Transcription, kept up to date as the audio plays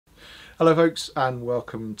Hello folks, and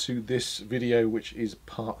welcome to this video, which is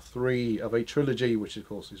part 3 of a trilogy, which of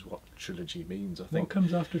course is what trilogy means, I think. What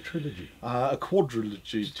comes after trilogy? A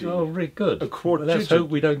quadrilogy. Oh, really good. A quadrilogy. Let's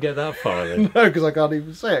hope we don't get that far then. No, because I can't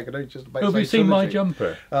even say it. I can only just about Have you seen my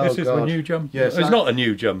jumper? Oh, this is God. my new jumper. Yes, it's not a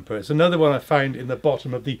new jumper. It's another one I found in the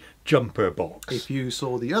bottom of the jumper box. If you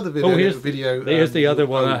saw the other video, here's the other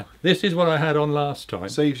one. This is what I had on last time.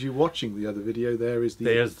 Saves you watching the other video. There's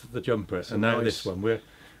the jumper, and now this one.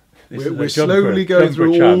 We're slowly going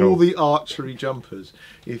through all the archery jumpers.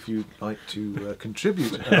 If you'd like to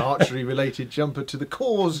contribute an archery related jumper to the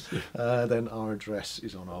cause, then our address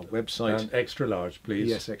is on our website. And extra large, please.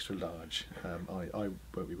 Yes, extra large. I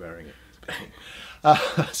won't be wearing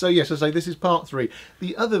it. So yes, I say this is part 3.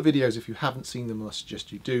 The other videos, if you haven't seen them, I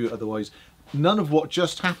suggest you do. Otherwise, none of what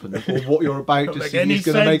just happened or what you're about to see is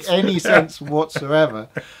going to make any sense whatsoever.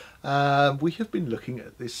 We have been looking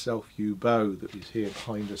at this self-yew bow that is here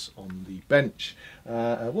behind us on the bench.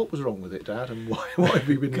 What was wrong with it, Dad, and why have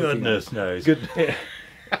you been Goodness knows. The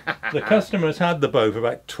customer's had the bow for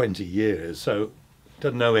about 20 years, so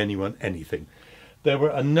doesn't know anything. There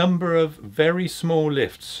were a number of very small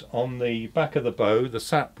lifts on the back of the bow, the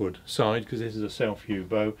sapwood side, because this is a self-yew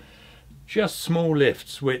bow. Just small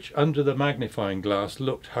lifts which, under the magnifying glass,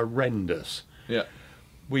 looked horrendous. Yeah.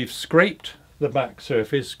 We've scraped the back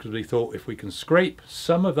surface because we thought if we can scrape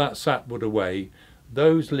some of that sapwood away,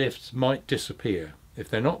 those lifts might disappear. If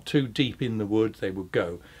they're not too deep in the wood, they will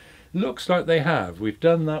go. Looks like they have. We've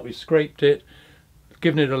done that, we've scraped it,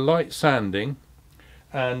 given it a light sanding,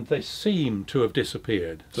 and they seem to have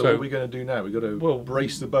disappeared. So what are we going to do now? We've got to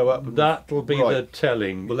brace the bow up. That'll be the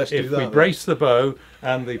telling. Well, let's do that. If we brace the bow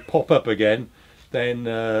and they pop up again, then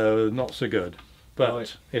not so good.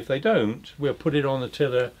 But if they don't, we'll put it on the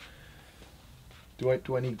tiller.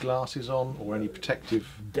 Do I need glasses on or any protective?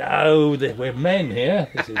 No, we're men here.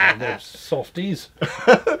 This is no softies.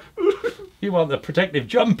 You want the protective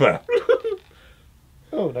jumper?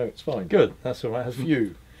 Oh no, it's fine. Good, that's all right. Have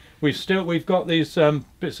you? We've got these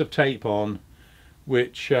bits of tape on,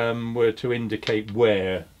 which were to indicate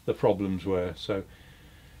where the problems were. So,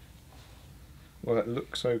 well, it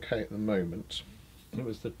looks okay at the moment. It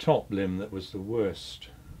was the top limb that was the worst.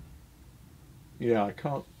 Yeah, I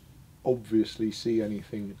can't obviously see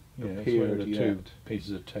anything appear where the two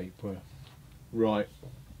pieces of tape were. Right.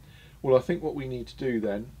 Well, I think what we need to do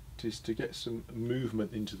then is to get some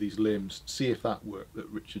movement into these limbs, see if that work that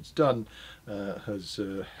Richard's done has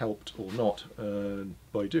helped or not.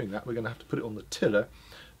 By doing that, we're going to have to put it on the tiller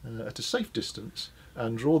at a safe distance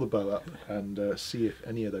and draw the bow up and see if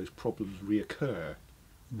any of those problems reoccur.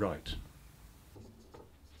 Right.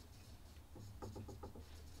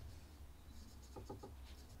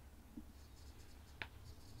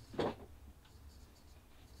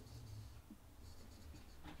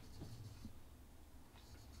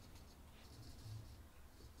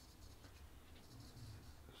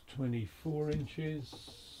 It's 24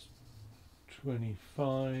 inches,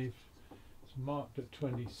 25, it's marked at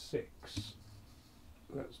 26,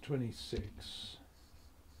 that's 26.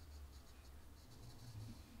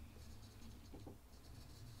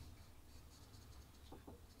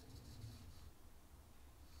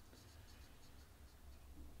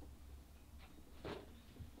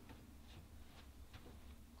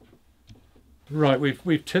 Right,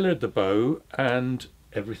 we've tillered the bow and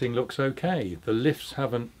everything looks okay. The lifts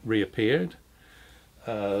haven't reappeared.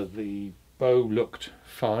 The bow looked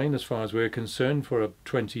fine as far as we're concerned for a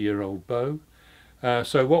 20-year-old bow.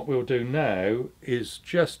 So what we'll do now is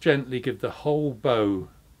just gently give the whole bow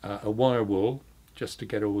a wire wool, just to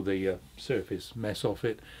get all the surface mess off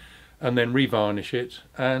it, and then revarnish it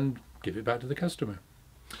and give it back to the customer.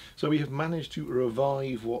 So we have managed to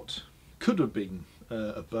revive what could have been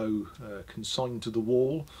a bow consigned to the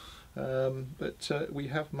wall, but we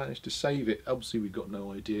have managed to save it. Obviously we've got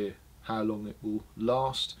no idea how long it will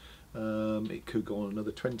last. It could go on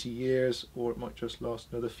another 20 years or it might just last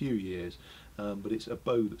another few years, but it's a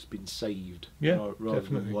bow that's been saved, rather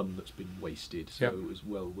than one that's been wasted. So it was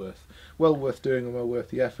well worth doing and well worth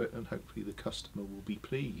the effort, and hopefully the customer will be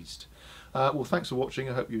pleased. Well, thanks for watching.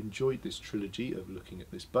 I hope you enjoyed this trilogy of looking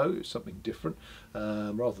at this bow. It's something different.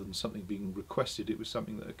 Rather than something being requested, it was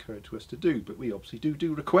something that occurred to us to do. But we obviously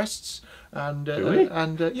do requests, and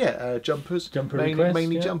jumpers,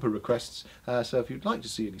 mainly jumper requests. So if you'd like to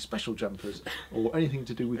see any special jumpers or anything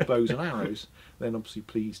to do with bows and arrows, then obviously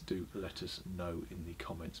please do let us know in the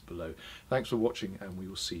comments below. Thanks for watching, and we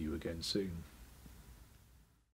will see you again soon.